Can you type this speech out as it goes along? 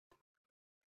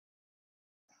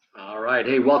All right.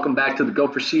 Hey, welcome back to the Go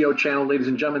for CEO channel, ladies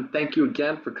and gentlemen. Thank you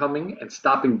again for coming and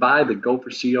stopping by the Go for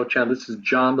CEO channel. This is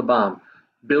John the Bomb.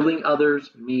 Building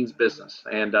others means business.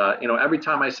 And, every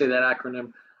time I say that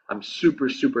acronym, I'm super,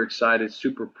 super excited,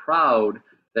 super proud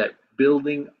that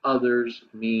building others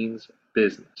means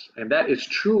business. And that is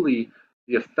truly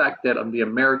the effect that the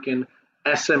American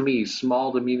SMEs,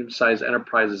 small to medium sized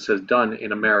enterprises, has done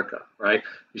in America, right?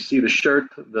 You see the shirt,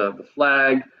 the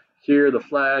flag here, the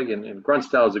flag, and Grunt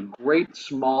is a great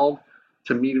small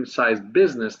to medium-sized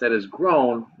business that has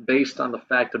grown based on the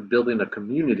fact of building a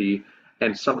community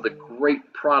and some of the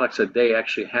great products that they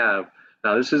actually have.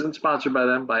 Now, this isn't sponsored by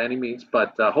them by any means,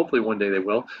 but hopefully one day they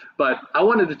will. But I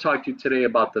wanted to talk to you today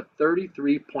about the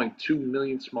 33.2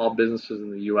 million small businesses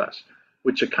in the U.S.,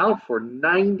 which account for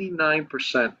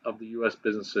 99% of the U.S.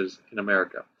 businesses in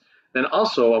America. Then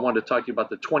also, I wanted to talk to you about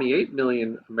the 28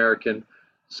 million American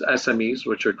SMEs,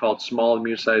 which are called small and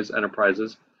medium-sized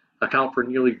enterprises, account for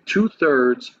nearly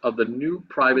two-thirds of the new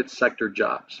private sector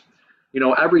jobs.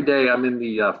 Every day I'm in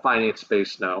the finance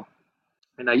space now,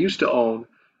 and I used to own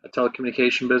a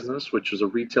telecommunication business, which was a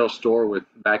retail store with,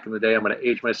 back in the day, I'm going to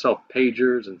age myself,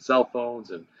 pagers and cell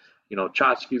phones and,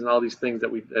 tchotchkes and all these things that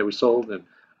we sold. And,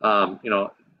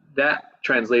 that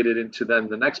translated into then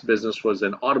the next business was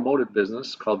an automotive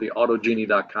business called the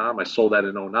AutoGenie.com. I sold that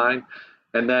in '09.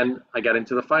 And then I got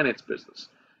into the finance business.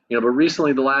 But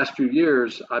recently, the last few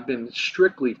years, I've been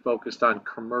strictly focused on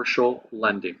commercial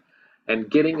lending and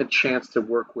getting a chance to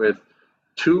work with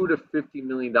 $2 to $50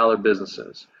 million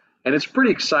businesses. And it's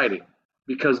pretty exciting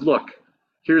because look,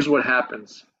 here's what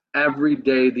happens. Every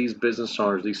day, these business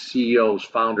owners, these CEOs,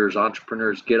 founders,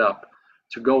 entrepreneurs get up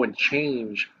to go and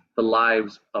change the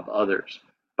lives of others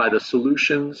by the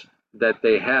solutions that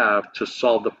they have to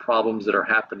solve the problems that are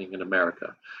happening in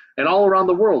America and all around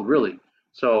the world, really.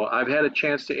 So I've had a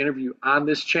chance to interview on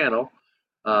this channel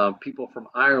people from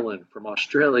Ireland, from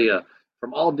Australia,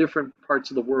 from all different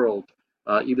parts of the world.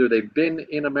 Either they've been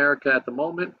in America at the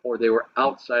moment or they were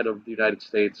outside of the United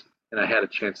States, and I had a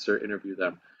chance to interview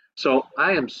them. So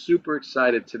I am super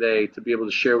excited today to be able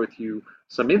to share with you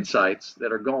some insights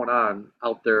that are going on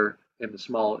out there in the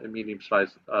small and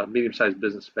medium-sized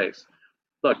business space.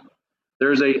 Look,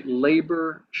 there's a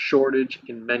labor shortage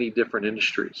in many different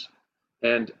industries.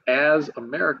 And as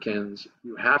Americans,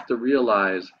 you have to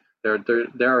realize there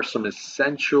are some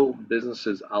essential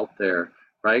businesses out there,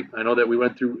 right? I know that we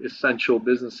went through essential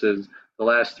businesses the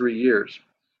last 3 years,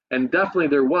 and definitely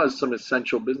there was some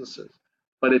essential businesses.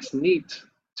 But it's neat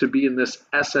to be in this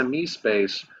SME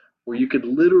space where you could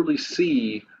literally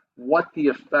see what the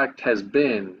effect has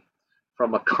been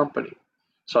from a company.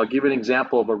 So I'll give you an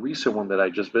example of a recent one that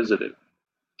I just visited.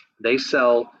 They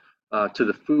sell to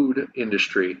the food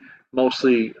industry,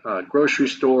 mostly grocery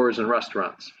stores and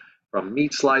restaurants, from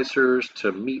meat slicers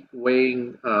to meat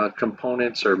weighing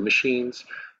components or machines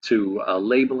to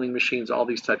labeling machines, all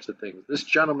these types of things. This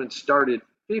gentleman started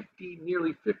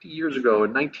nearly 50 years ago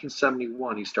in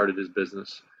 1971. He started his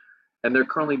business, and they're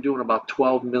currently doing about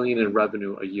 12 million in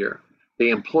revenue a year. They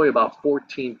employ about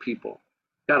 14 people,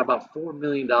 got about $4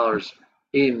 million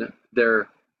in their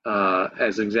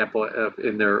as an example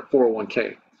in their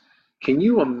 401k. Can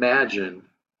you imagine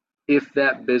if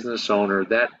that business owner,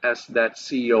 that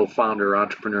CEO, founder,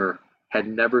 entrepreneur had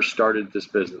never started this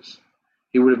business?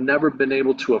 He would have never been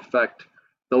able to affect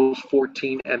those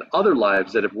 14 and other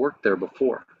lives that have worked there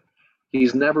before. He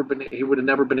would have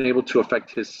never been able to affect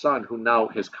his son, who now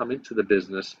has come into the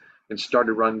business and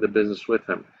started running the business with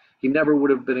him. He never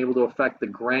would have been able to affect the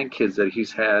grandkids that he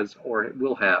has or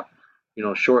will have,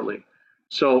 shortly.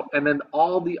 So, and then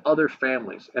all the other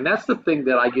families. And that's the thing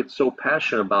that I get so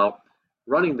passionate about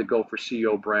running the Go for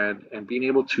CEO brand and being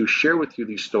able to share with you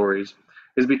these stories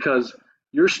is because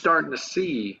you're starting to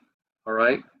see, all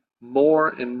right, more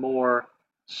and more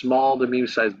small to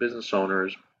medium-sized business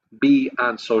owners be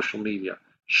on social media,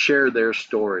 share their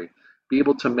story, be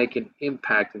able to make an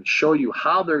impact and show you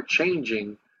how they're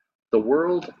changing the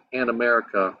world and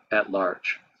America at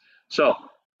large. So,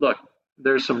 look,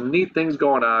 there's some neat things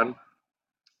going on.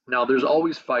 Now, there's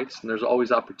always fights and there's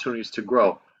always opportunities to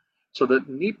grow. So the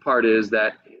neat part is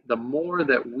that the more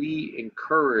that we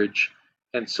encourage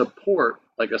and support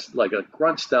like a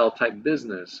grunt style type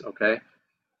business, okay,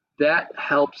 that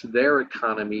helps their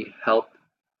economy help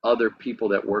other people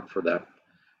that work for them.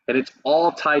 And it's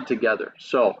all tied together.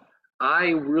 So I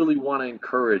really want to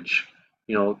encourage,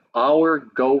 our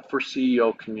Go for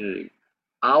CEO community,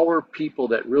 our people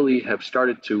that really have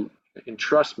started to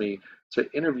entrust me to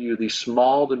interview these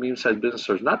small to medium-sized business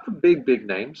owners, not the big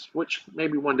names, which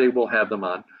maybe one day we'll have them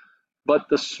on, but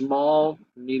the small,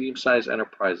 medium-sized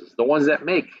enterprises, the ones that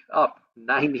make up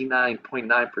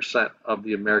 99.9% of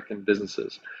the American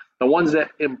businesses. The ones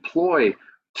that employ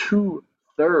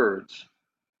two-thirds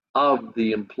of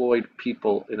the employed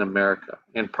people in America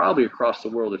and probably across the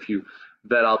world if you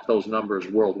vet out those numbers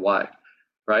worldwide,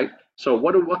 right? So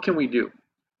what can we do?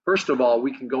 First of all,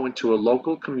 we can go into a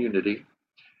local community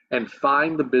and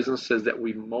find the businesses that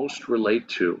we most relate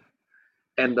to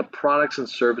and the products and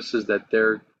services that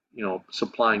they're,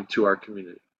 supplying to our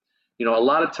community. A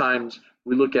lot of times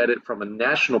we look at it from a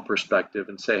national perspective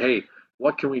and say, hey,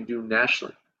 what can we do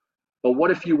nationally? But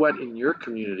what if you went in your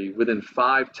community within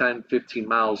 5, 10, 15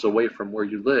 miles away from where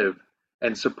you live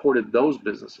and supported those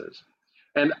businesses?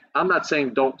 And I'm not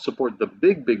saying don't support the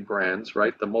big brands,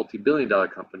 right? The multi-billion dollar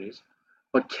companies,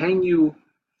 but can you,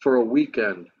 for a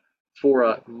weekend, for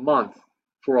a month,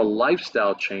 for a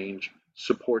lifestyle change,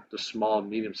 support the small and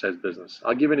medium-sized business?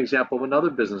 I'll give you an example of another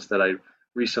business that I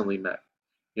recently met.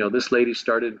 This lady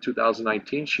started in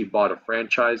 2019. She bought a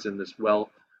franchise in this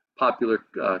popular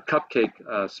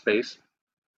cupcake space.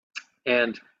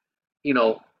 And,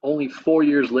 only 4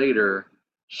 years later,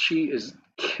 she is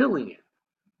killing it.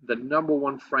 The number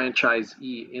one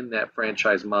franchisee in that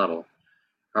franchise model.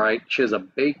 All right. She has a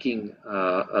baking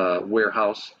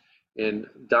warehouse in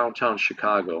downtown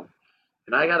Chicago.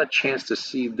 And I got a chance to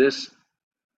see this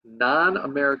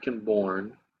non-American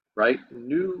born, right?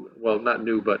 New, well, not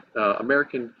new, but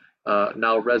American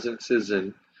now resident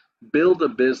citizen build a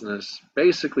business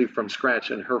basically from scratch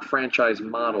in her franchise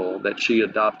model that she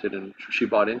adopted and she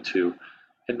bought into,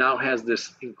 and now has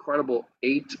this incredible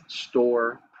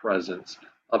 8-store presence,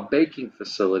 a baking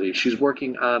facility. She's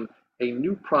working on a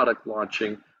new product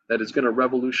launching that is going to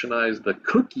revolutionize the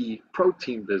cookie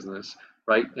protein business,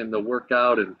 right, in the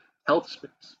workout and health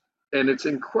space. And it's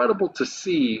incredible to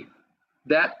see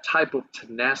that type of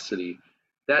tenacity,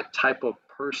 that type of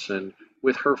person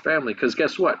with her family. Because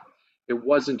guess what? It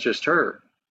wasn't just her.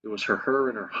 It was her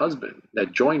and her husband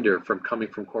that joined her from coming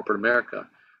from corporate America.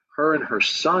 Her and her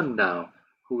son now,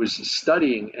 who is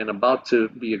studying and about to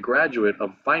be a graduate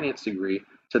of finance degree,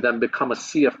 to then become a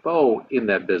CFO in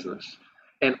that business.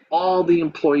 And all the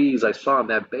employees I saw in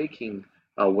that baking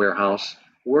warehouse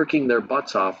working their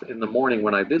butts off in the morning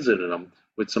when I visited them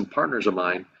with some partners of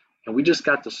mine, and we just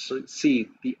got to see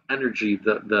the energy,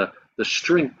 the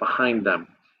strength behind them,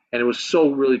 and it was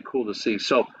so really cool to see.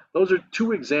 So those are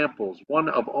two examples, one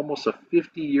of almost a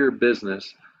 50-year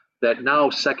business that now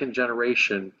second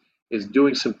generation is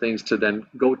doing some things to then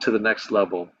go to the next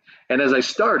level. And as I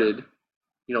started,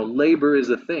 labor is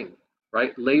a thing,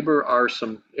 right? Labor are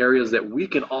some areas that we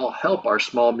can all help our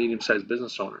small, medium-sized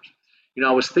business owners.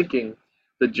 I was thinking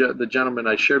the gentleman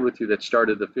I shared with you that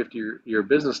started the 50-year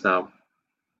business now,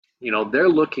 they're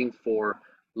looking for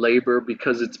labor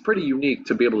because it's pretty unique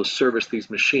to be able to service these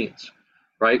machines,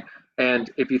 right? And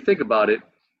if you think about it,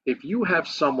 if you have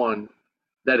someone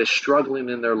that is struggling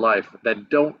in their life that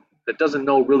doesn't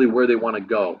know really where they want to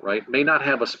go, right? May not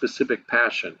have a specific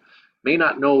passion, may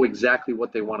not know exactly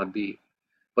what they want to be,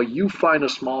 but you find a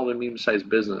small and medium-sized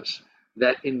business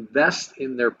that invests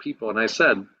in their people. And I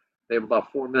said they have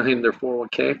about 4 million in their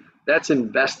 401k. That's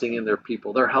investing in their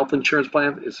people. Their health insurance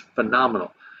plan is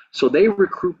phenomenal. So they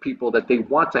recruit people that they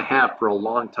want to have for a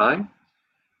long time.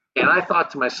 And I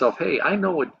thought to myself, hey, I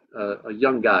know a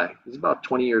young guy. He's about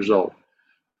 20 years old.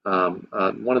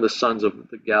 One of the sons of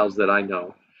the gals that I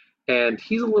know. And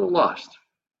he's a little lost.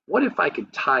 What if I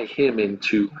could tie him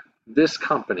into this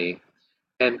company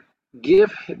and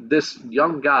give this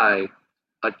young guy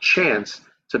a chance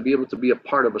to be able to be a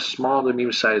part of a small to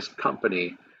medium-sized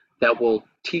company that will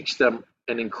teach them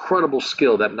an incredible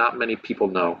skill that not many people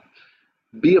know?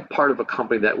 Be a part of a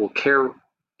company that will care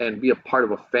and be a part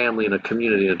of a family and a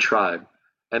community and a tribe,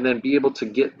 and then be able to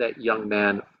get that young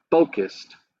man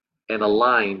focused and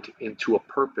aligned into a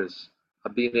purpose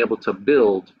of being able to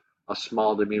build a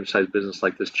small to medium-sized business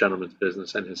like this gentleman's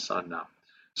business and his son now.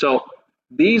 So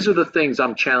these are the things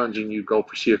I'm challenging you, Go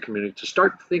for CEO community, to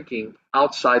start thinking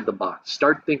outside the box.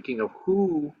 Start thinking of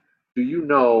who do you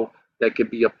know that could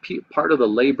be a part of the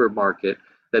labor market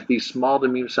that these small to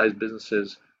medium-sized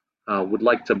businesses would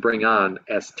like to bring on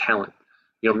as talent.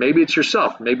 Maybe it's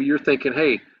yourself. Maybe you're thinking,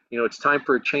 hey, it's time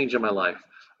for a change in my life.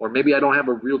 Or maybe I don't have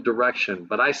a real direction,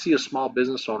 but I see a small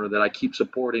business owner that I keep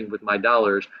supporting with my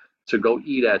dollars to go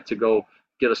eat at, to go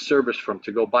get a service from,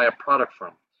 to go buy a product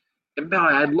from. And man,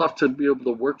 I'd love to be able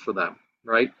to work for them,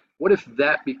 right? What if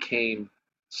that became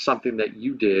something that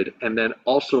you did and then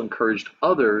also encouraged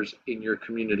others in your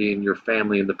community and your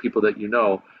family and the people that you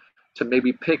know to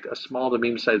maybe pick a small to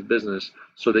medium-sized business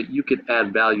so that you could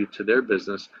add value to their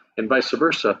business and vice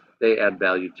versa, they add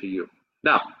value to you.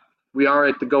 Now, we are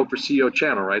at the Go for CEO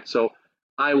channel, right? So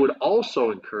I would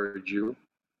also encourage you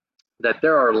that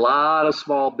there are a lot of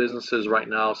small businesses right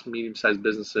now, some medium-sized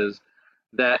businesses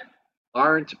that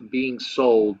aren't being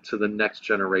sold to the next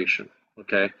generation.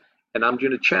 Okay. And I'm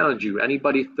going to challenge you,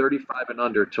 anybody 35 and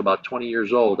under to about 20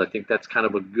 years old, I think that's kind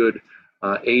of a good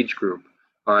age group.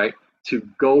 All right. To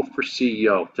go for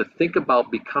CEO, to think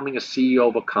about becoming a CEO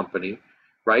of a company,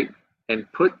 right?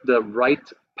 And put the right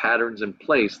patterns in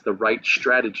place, the right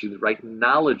strategy, the right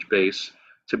knowledge base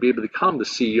to be able to become the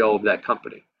CEO of that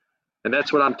company. And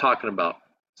that's what I'm talking about.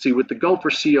 See, with the Go for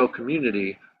CEO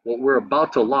community, what we're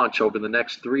about to launch over the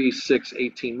next 3, 6,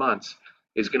 18 months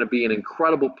is going to be an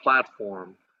incredible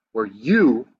platform where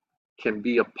you can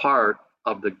be a part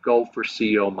of the Go for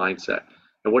CEO mindset.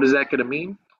 And what is that going to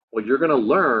mean? Well, you're going to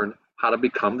learn how to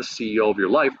become the CEO of your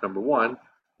life, number one,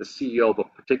 the CEO of a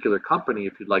particular company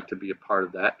if you'd like to be a part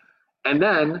of that, and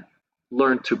then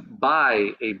learn to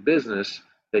buy a business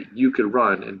that you could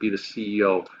run and be the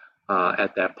CEO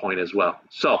at that point as well.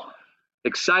 So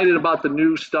excited about the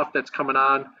new stuff that's coming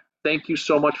on. Thank you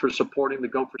so much for supporting the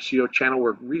Go for CEO channel.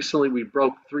 Where recently we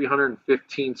broke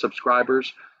 315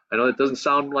 subscribers. I know that doesn't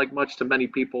sound like much to many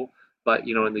people, but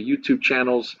in the YouTube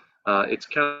channels, it's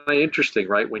kind of interesting,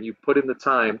 right? When you put in the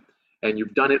time and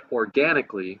you've done it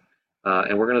organically,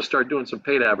 and we're going to start doing some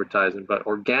paid advertising, but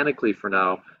organically for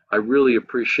now, I really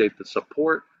appreciate the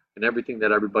support and everything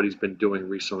that everybody's been doing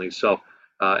recently. So,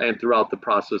 and throughout the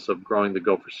process of growing the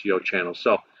Go for CEO channel.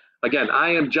 So, again, I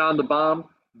am John the B.O.M.B.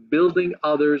 Building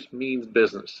others means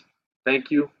business.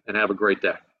 Thank you and have a great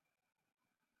day.